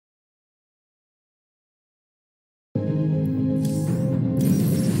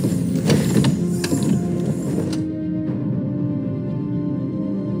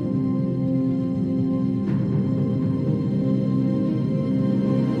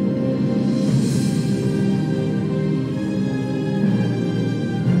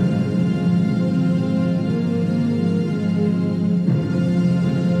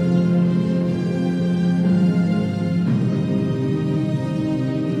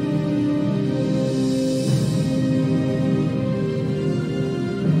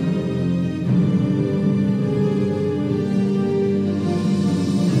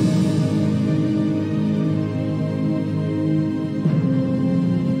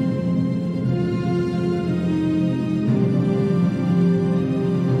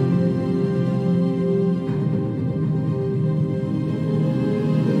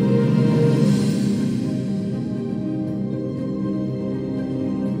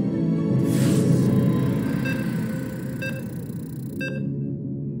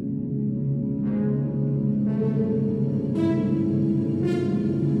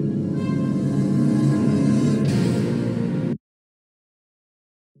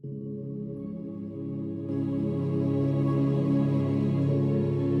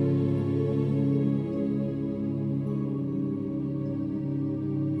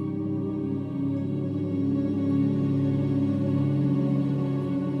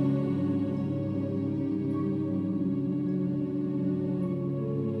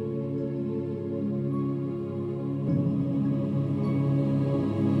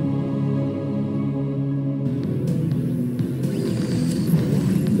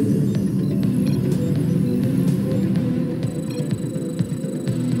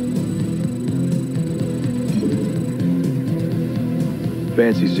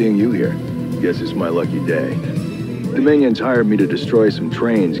Fancy seeing you here. Guess it's my lucky day. Dominion's hired me to destroy some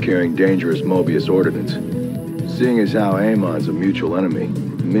trains carrying dangerous Mobius ordnance. Seeing as how Amon's a mutual enemy,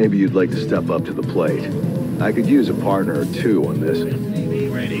 maybe you'd like to step up to the plate. I could use a partner or two on this. Be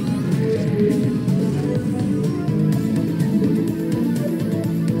ready.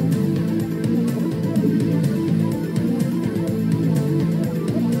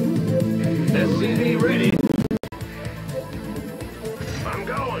 SCV ready. I'm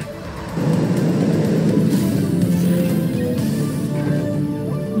going.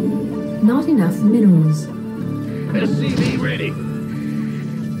 Not enough minerals. SCV ready.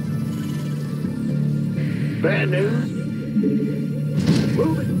 Bad news.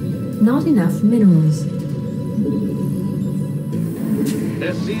 Moving. Not enough minerals.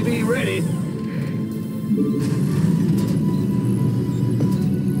 SCV ready.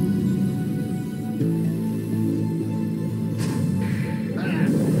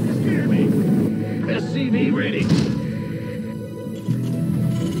 Scare me. SCV ready.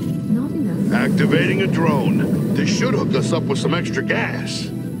 Not enough. Activating a drone. This should hook us up with some extra gas.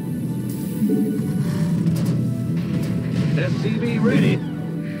 SCV ready.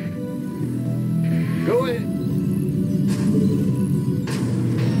 Go ahead.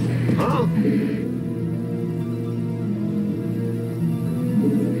 Huh?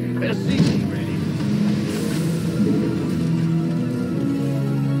 SCV ready.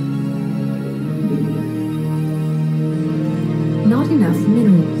 Not enough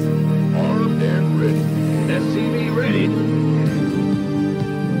minerals. Armed and ready. SCV ready.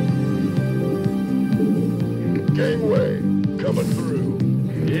 Gangway coming through.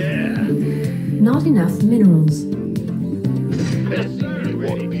 Yeah. Not enough minerals. SCV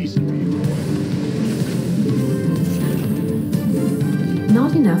Want a ready. piece of me?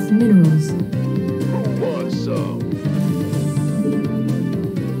 Not enough minerals. Who wants some?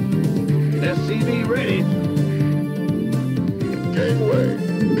 SCV ready. Gangway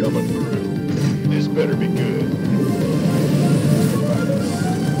coming through. This better be good.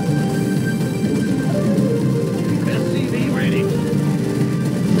 SCV ready. Who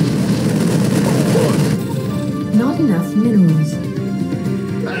wants? Not enough minerals.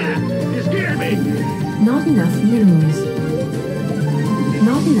 You scared me. Not enough minerals.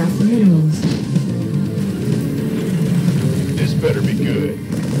 Not enough minerals. This better be good.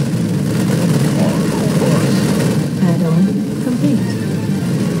 Who wants? Add-on complete.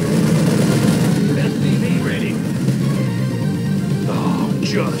 SCV ready. Oh,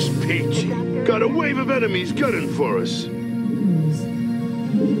 just peachy. Got a wave of enemies gunning for us. Minerals.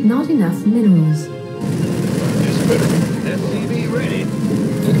 Not enough minerals. This better be SCV ready.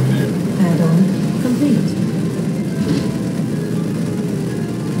 Add-on complete.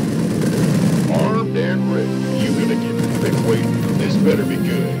 armed and ready. You gonna get been waiting. This better be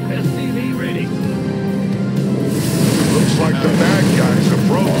good. SCV ready. Looks like the bad guys are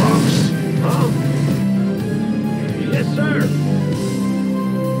Brohawks. Huh? Yes, sir.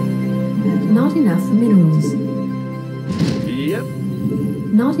 Not enough minerals. Yep.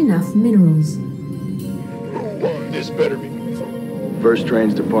 Not enough minerals. This better be. First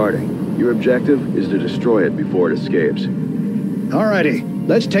train's departing. Your objective is to destroy it before it escapes. Alrighty,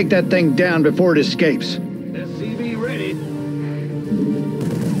 let's take that thing down before it escapes. SCV ready.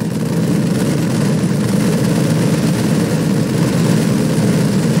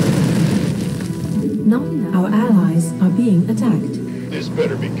 Not enough. Our allies are being attacked. This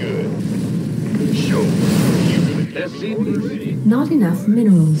better be good. Show me. You gonna get me SCV orders? ready. Not enough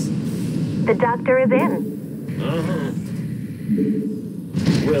minerals. The doctor is in. Uh-huh.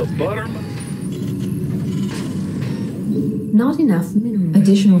 Well, butter. Not enough minerals.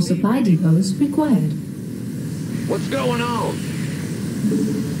 Additional supply depots required. What's going on?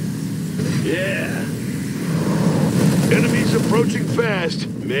 Yeah. Enemies approaching fast.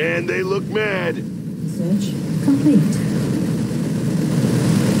 Man, they look mad. Search complete.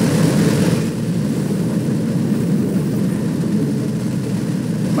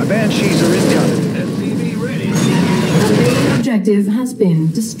 My banshees are incoming. SCV ready. The main objective has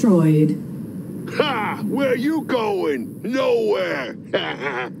been destroyed. Ha! Where you going? Nowhere.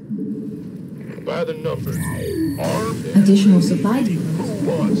 By the numbers. Armed and Additional supply depots. who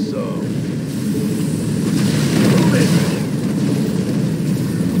wants some? Move it.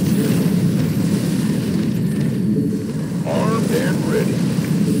 Armed and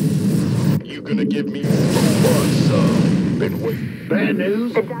ready. You gonna give me who wants some? Been waiting. Bad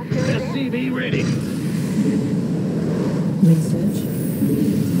news. The doctor is in. SCV ready. Research.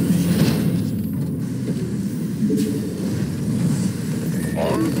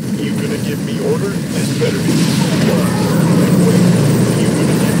 Armed? You gonna give me orders? This better be who wants. Been waiting. You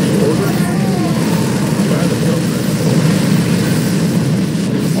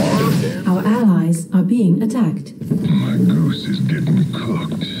being attacked. My goose is getting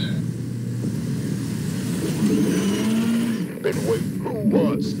cooked. Been waiting. Who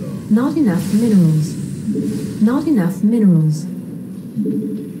wants some? Not enough minerals. Not enough minerals.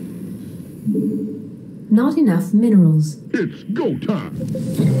 Not enough minerals. It's go time.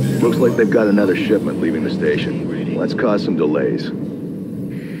 Looks like they've got another shipment leaving the station. Let's cause some delays.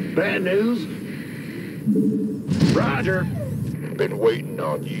 Bad news? Roger. Been waiting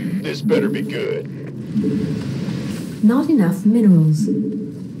on you. This better be good. Not enough minerals.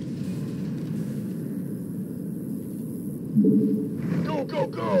 Go, go,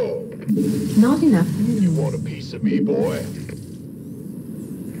 go. Not enough You want a minerals. piece of me, boy?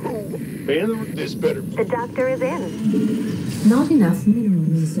 Who? This better be. The doctor is in. Not enough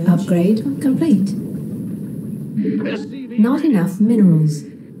minerals. Upgrade complete. SCV Not ready. enough minerals.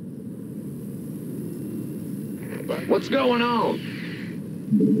 What's going on?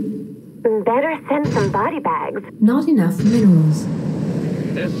 Better send some body bags. Not enough minerals.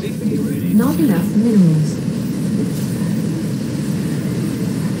 SCV ready. Not enough minerals.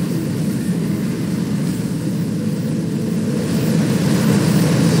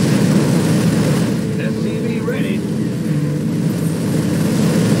 SCV ready.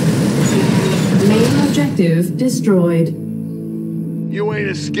 Main objective destroyed. You ain't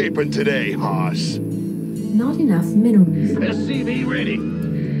escaping today, Haas. Not enough minerals. SCV ready.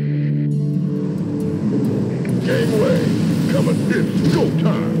 Gangway, coming. It's go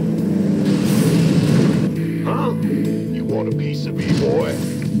time. Huh? You want a piece of me, boy?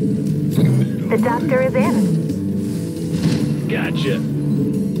 The doctor is in. Gotcha.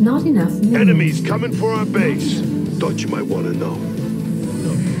 Not enough minerals. Enemies coming for our base. Thought you might want to know.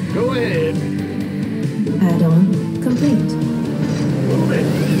 Go ahead. Add-on complete. Move it.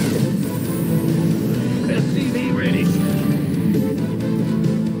 SCV ready.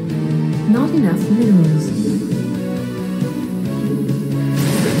 Not enough minerals.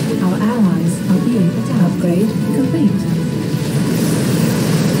 Our allies are being attacked. Upgrade complete.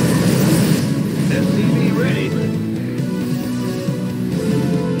 SCV ready.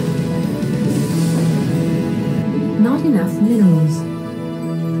 Not enough minerals.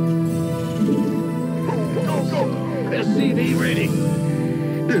 Go, go. SCV ready.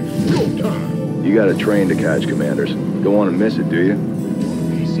 It's go time. You got a train to catch, Commanders. Don't want to miss it, do you?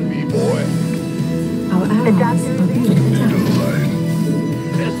 Want a piece of me, boy? Our allies are being attacked.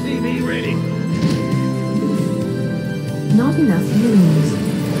 SCV ready. Not enough minerals.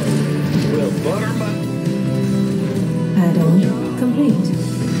 Well, butter my... Add-on complete.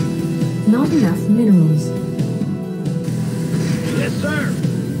 Not enough minerals. Yes, sir.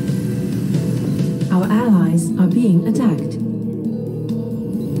 Our allies are being attacked.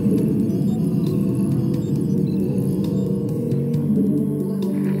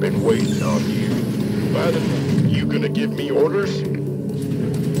 Been waiting on you. By the you gonna give me orders?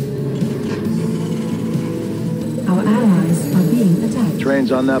 Our allies are being attacked.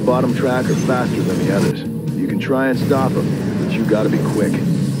 Trains on that bottom track are faster than the others. You can try and stop them, but you gotta be quick.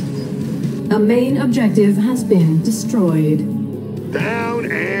 A main objective has been destroyed.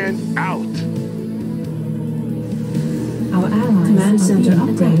 Down and out. Our allies command center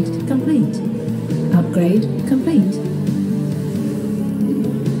upgrade complete. Upgrade complete.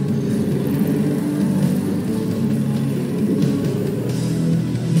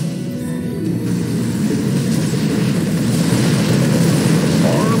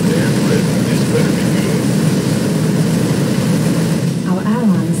 Armed and ready. This better be good. Our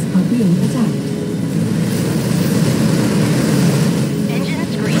allies are being attacked. Engine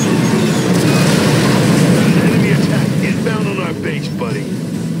screening. Enemy attack inbound on our base, buddy.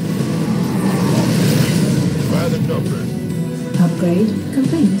 By the numbers. Upgrade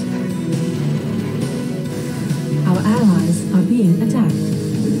complete. Our allies are being attacked.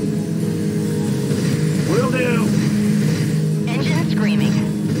 Will do. Engine screaming.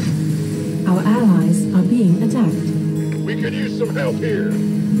 Our allies are being attacked. We could use some help here.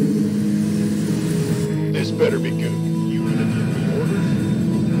 This better be good. You gonna give me orders?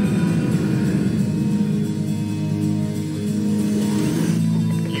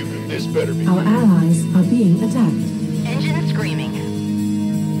 This better be Our good. allies are being attacked. Engine screaming.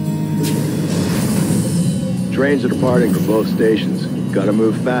 Trains are departing from both stations. Gotta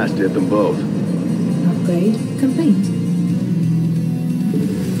move fast to hit them both. Upgrade complete.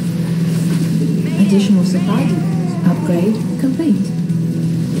 Additional supply depots. Upgrade complete.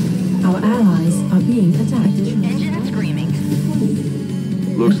 Our allies are being attacked. Engine screaming.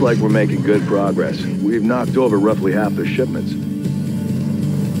 Looks like we're making good progress. We've knocked over roughly half their shipments.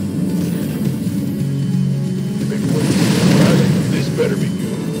 This better be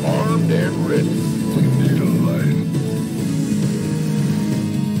good. Armed and ready. Need a light.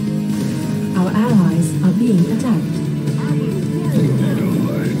 Our allies are being attacked. Need a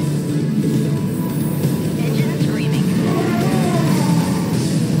light. Engine screaming.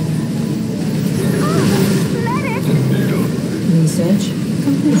 Medic! Need a Research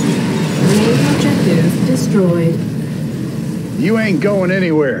complete. Main objective destroyed. You ain't going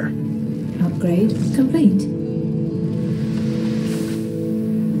anywhere. Upgrade complete.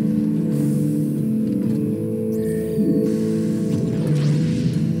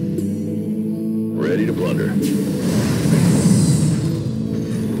 Ready to plunder.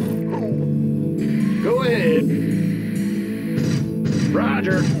 Go ahead.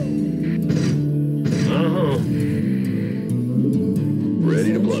 Roger. Uh-huh.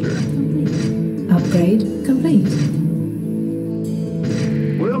 Ready to plunder. Upgrade complete.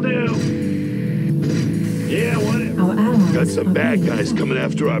 Will do. Yeah, whatever. Our allies Got some are bad being guys coming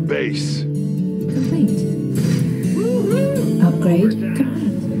after our base. complete. Upgrade complete.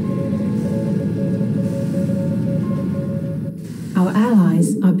 Our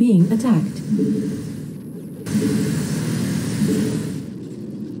allies are being attacked.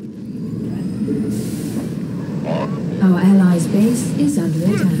 Our allies' base is under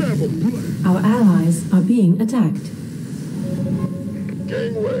attack. Our allies are being attacked.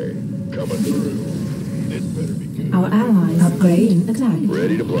 Gangway coming through. This better be good. Our allies are being attacked.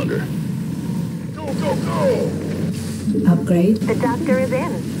 Ready to plunder. Go, go, go! Upgrade. The doctor is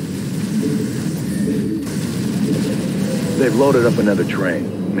in. They've loaded up another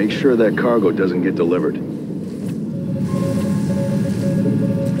train. Make sure that cargo doesn't get delivered.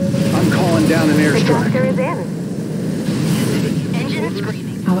 I'm calling down an The airstrike. doctor is in. Engine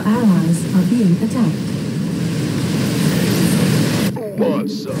screaming. Our allies are being attacked. Who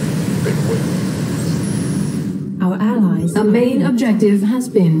wants some? Been waiting. Our allies. The main objective has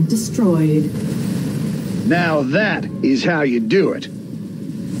been destroyed. Now that is how you do it.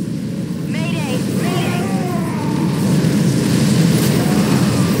 Mayday! Mayday!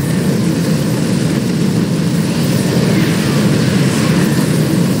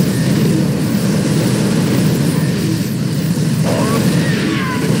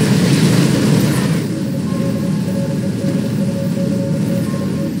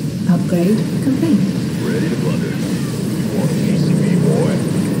 Upgrade complete. Ready to plunder. You want a piece of me, boy?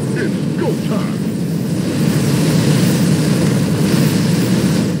 It's go time.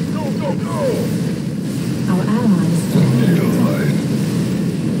 Go, go, go! Our allies. Need a light.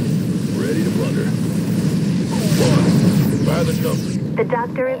 Ready to plunder. Who wants? By the numbers. The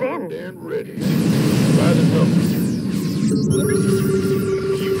doctor is in. And ready. By the numbers.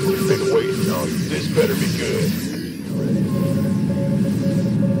 You've been waiting on this. Better be good.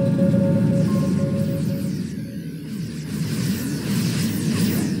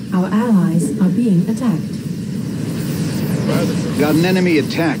 Our allies are being attacked. By the numbers. Got an enemy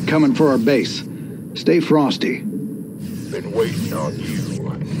attack coming for our base. Stay frosty. Been waiting on you.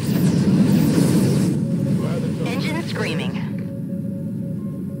 By the numbers. Engine screaming.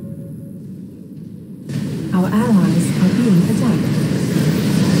 Our allies are being attacked.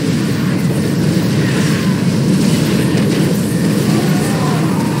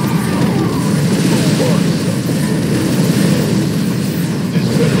 This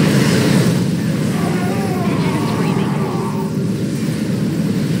better be Engine screaming.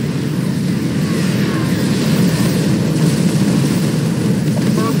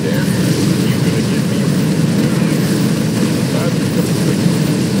 firm down. You gonna give me by the numbers.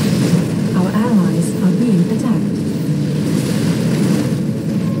 Our allies are being attacked.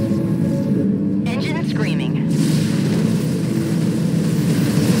 Engine screaming.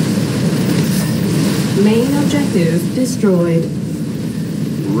 Main objective destroyed.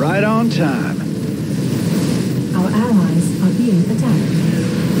 Right on time. Our allies are being attacked.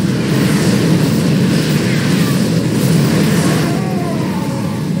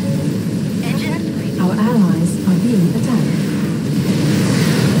 Engine screaming. Our allies are being attacked.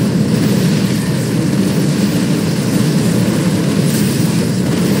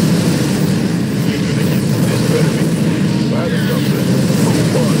 This better be by the numbers. Who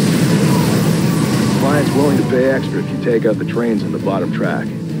wants? Client's willing to pay extra if you take out the trains in the bottom track.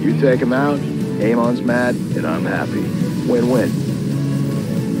 You take them out, Amon's mad, and I'm happy. Win-win.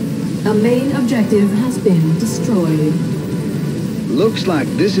 A main objective has been destroyed. Looks like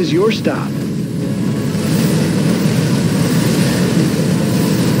this is your stop.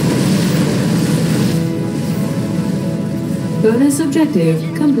 Bonus objective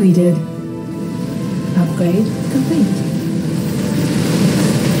completed. Upgrade complete.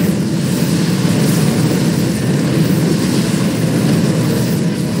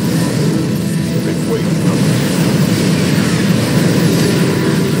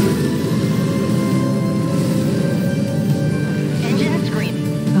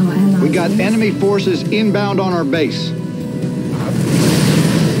 got enemy forces inbound on our base. By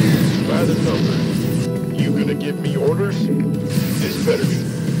the number. You gonna give me orders? This better be.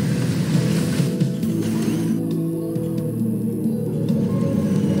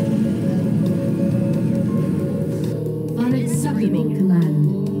 Unacceptable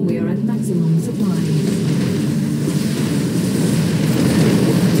command. We are at maximum supply.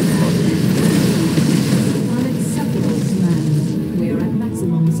 Unacceptable command. We are at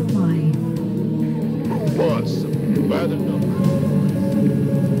maximum supply. Boss, by the number.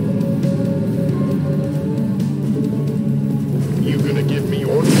 You gonna give me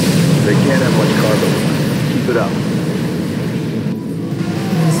orders? They can't have much cargo. Keep it up.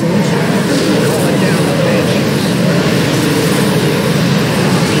 Calling down the Banshees.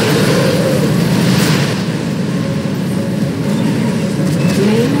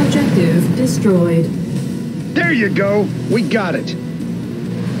 Main objective destroyed. There you go. We got it.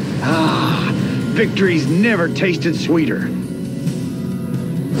 Ah, victory's never tasted sweeter.